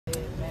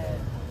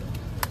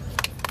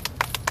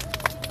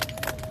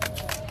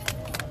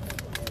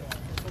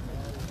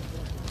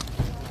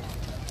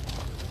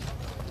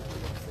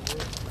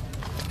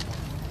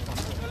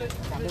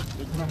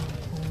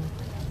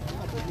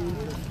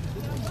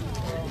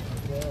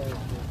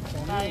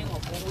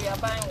are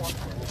buying water.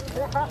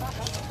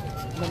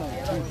 No.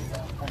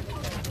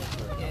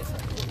 Yes.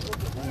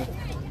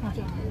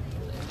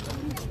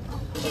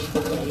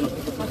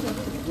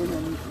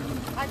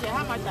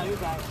 How much are you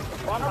buying?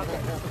 1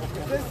 bucket.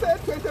 They say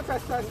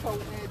 20% for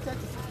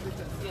 36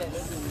 liters. Yes.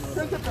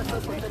 20%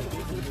 for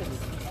 36 liters.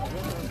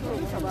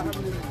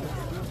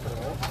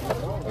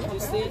 You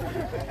see,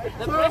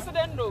 the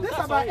president knows. This is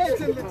about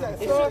 18 liters.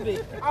 So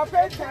I'll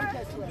pay 10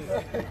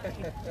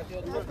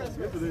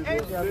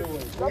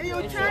 You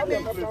try it.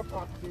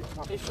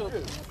 It should.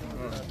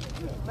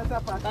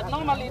 But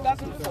normally it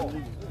doesn't fall.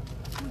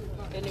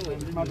 Anyway,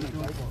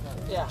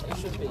 yeah, it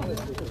should be.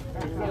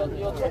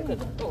 You're talking.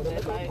 Oh,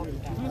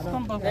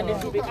 then it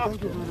should be up.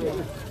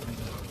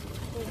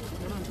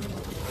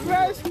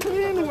 Fresh,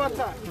 clean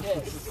water.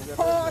 Yes.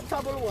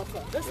 Portable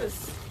water. This is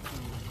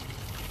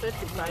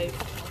 35.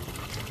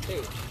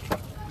 Hey,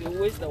 you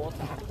waste the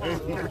water.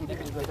 That's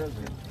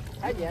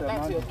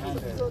your key.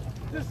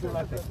 This is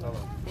what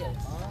Yes.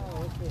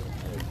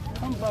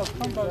 Come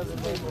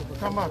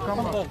back.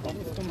 Come back.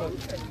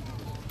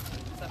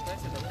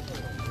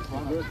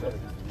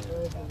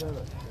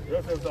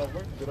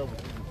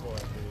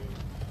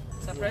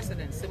 Mr.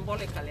 President,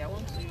 symbolically, I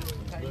want to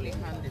kindly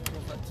hand it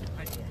over to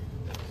Adia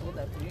so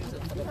that we use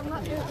it for the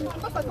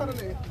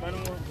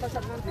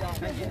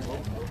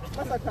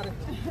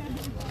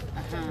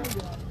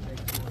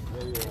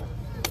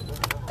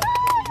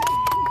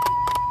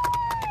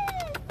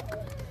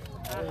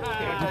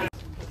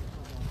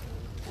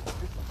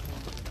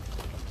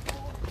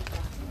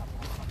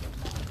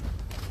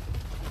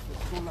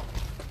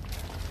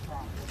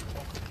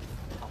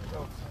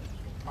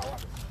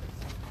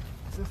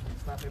Since we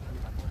started,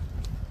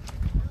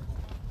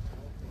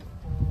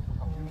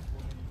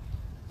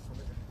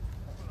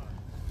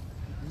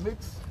 it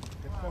makes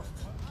the cost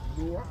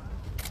lower,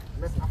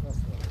 less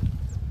atmosphere.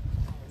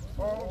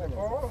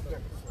 All of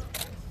them.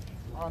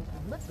 And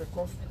it makes the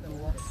cost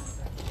lower.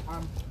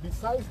 And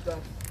besides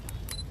that,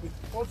 it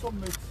also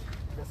makes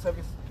the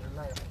service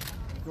reliable.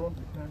 You don't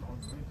depend on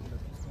grid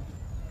electricity,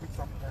 which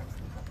sometimes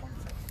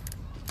disappoints us.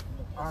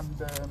 And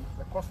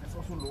the cost is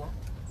also lower.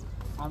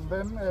 And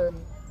then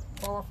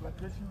power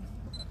fluctuations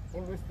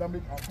always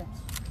damage our pumps.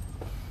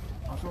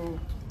 And so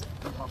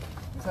we have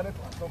decided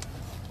to adopt this.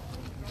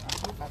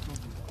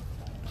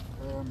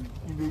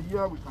 In a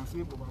year, we can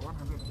save over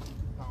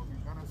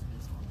 150,000 Ghana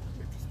cedis on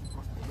electricity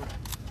cost alone.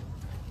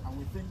 And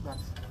we think that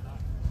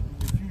in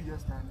a few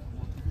years' time, we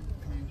will even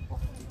pay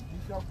off the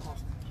initial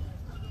cost,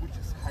 which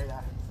is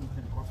higher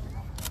simply because we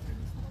have this.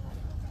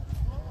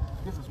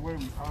 This is where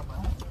we are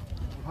now.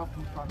 We have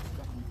 2 tanks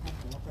that we pump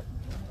the water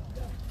into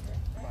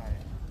by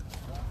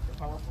the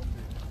power from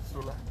the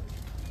solar.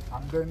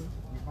 And then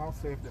we now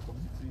serve the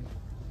community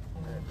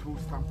through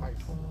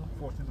standpipes,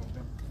 14 of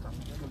them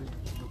strategically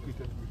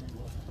located within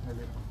the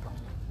Nalerigu camp.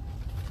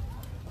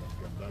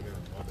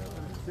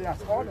 Yes,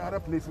 all the other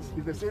places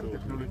is the same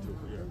technology,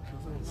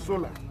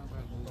 solar,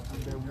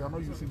 and we are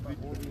not using grid.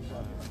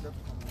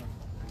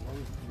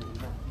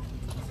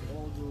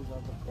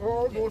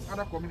 All those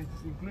other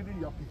communities, including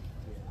Yapi,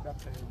 that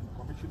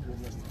commission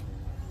already,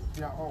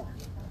 they are all.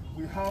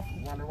 We have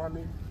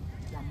Walewale,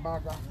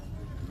 Yambaga,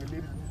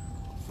 Nalerigu,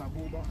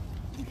 Saboba,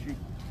 Ushi,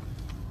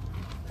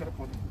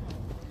 Terepoli.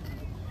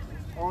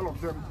 All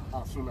of them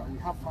are solar. We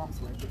have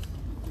farms like this.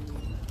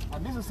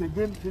 And this is a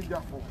game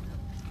changer for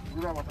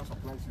rural water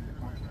supplies in the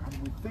country. And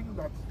we think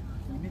that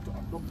we need to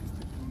adopt this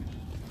technology.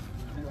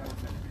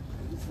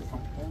 This is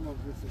all of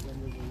this is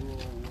under the rural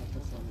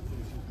water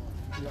sanitation.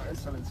 Yeah,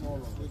 excellent. All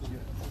of it.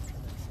 Yeah.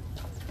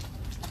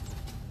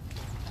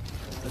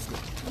 Let's go.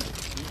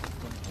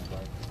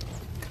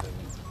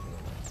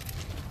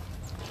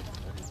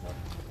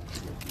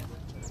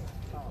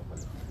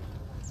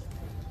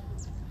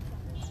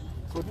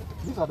 So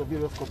these are the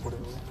various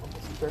components of the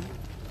system.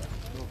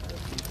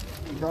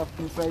 We have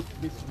inside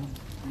this room,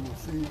 you will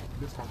see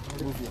this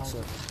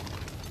component.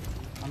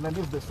 And then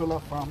this is the solar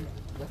farm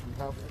that we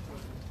have.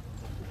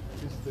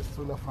 This is the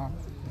solar farm.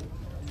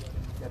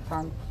 The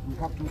tank, we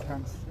have 2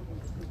 tanks.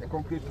 The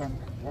concrete tank,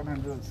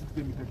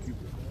 160 meter cube,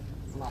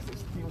 plus a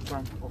steel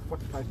tank of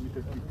 45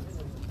 meter cube,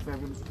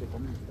 serving the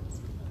community.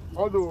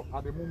 Although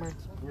at the moment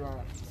we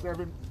are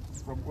serving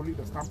from only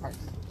the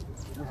standpipes,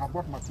 we have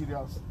bought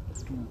materials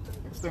to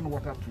extend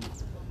water to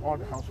all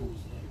the households.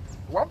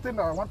 One thing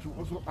that I want to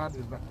also add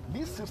is that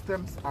these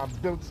systems are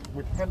built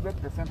with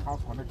 100%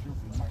 house connections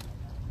in mind.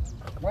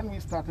 When we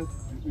started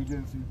the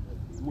agency,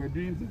 we were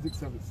doing basic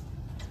service.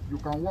 You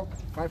can walk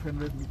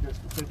 500 meters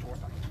to fetch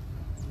water.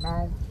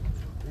 Now,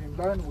 in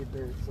line with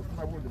the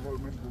sustainable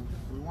development goals,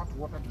 we want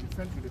water to be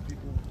sent to the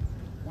people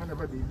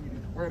whenever they need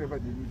it, wherever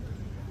they need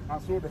it.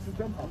 And so the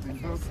systems have been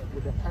built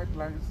with the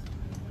pipelines,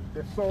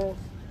 the source,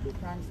 the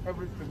tanks,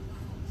 everything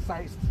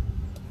sized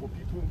for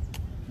people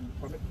to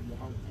connect to your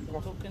house. The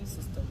token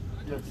system.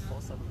 Yes.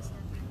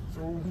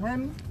 So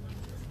when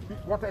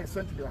water is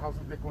sent to their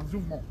houses, they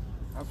consume more.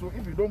 And so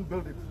if you don't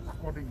build it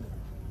accordingly,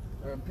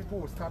 people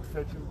will start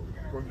fetching,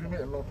 consuming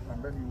a lot,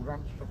 and then you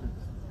run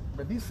shortages.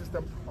 But these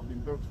systems have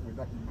been built with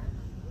that in mind.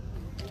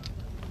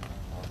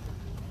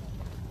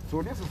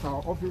 So this is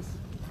our office.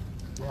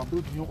 We have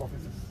built new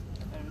offices.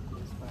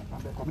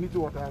 And the community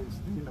water is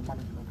doing the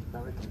management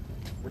directly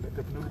with the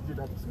technology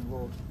that is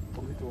involved.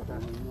 Community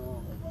water.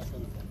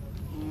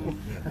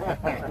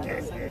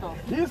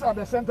 These are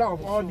the center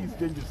of all these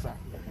changes, sir.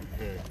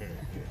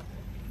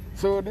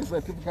 So this is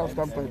a typical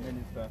standpoint.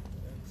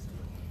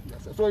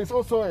 Yes, so it's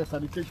also a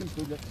sanitation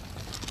project.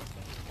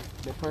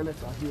 The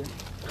toilets are here.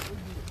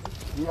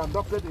 We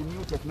adopted a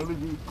new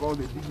technology called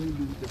the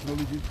dignity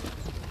technology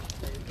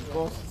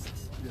because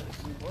yes.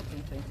 We bought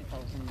in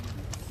 20,000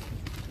 units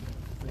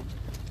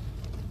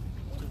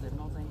to the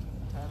northern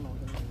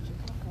region.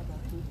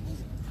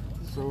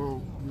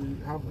 So we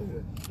have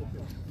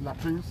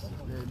latrines.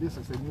 This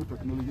is a new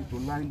technology to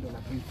line the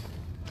latrines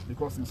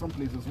because in some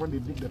places when they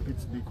dig the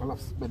pits they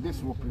collapse. But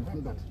this will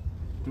prevent that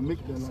to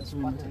make the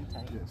latrine.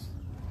 Yes.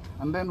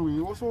 And then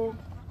we also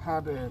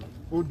had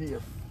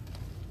ODF.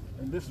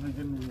 In this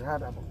region we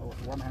had about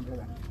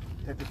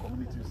 130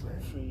 communities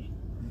free.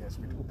 Yes,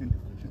 with open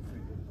defecation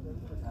free.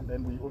 And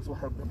then we also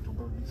help them to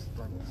build these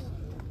toilets.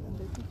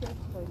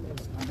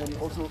 And then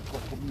also for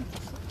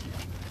communities.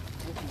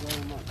 Thank you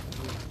very much.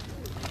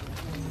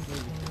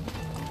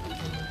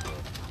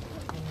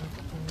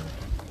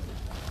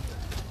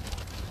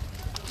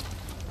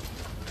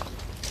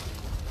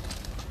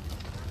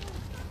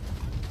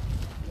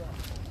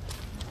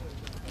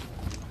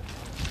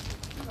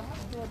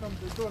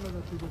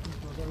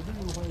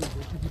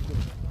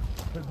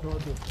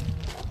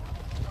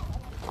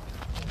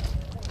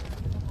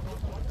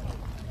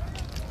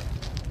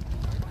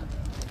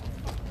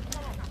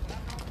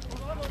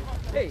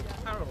 Hey,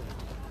 Harold.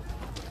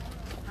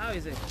 How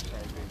is it?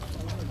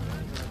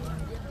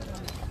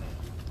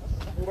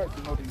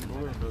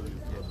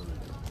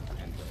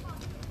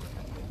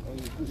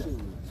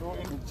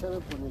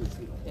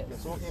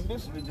 So in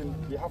this region,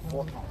 we have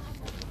 4 towns.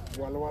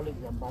 Walawale,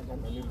 Jambaga,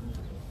 Nalerigu,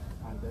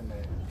 and then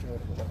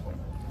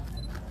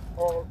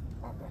all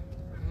are done.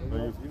 But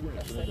you've even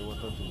extended the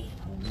water to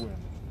Mwen.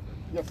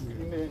 Yes,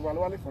 in the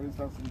Walawale, for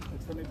instance, we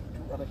extended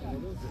 2 other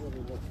communities.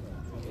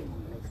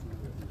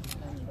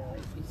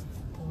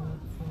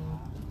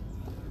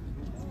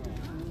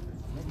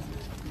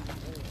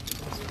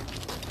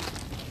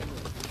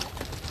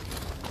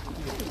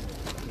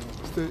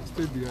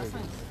 Stay behind.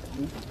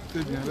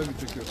 Stay behind, let me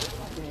take your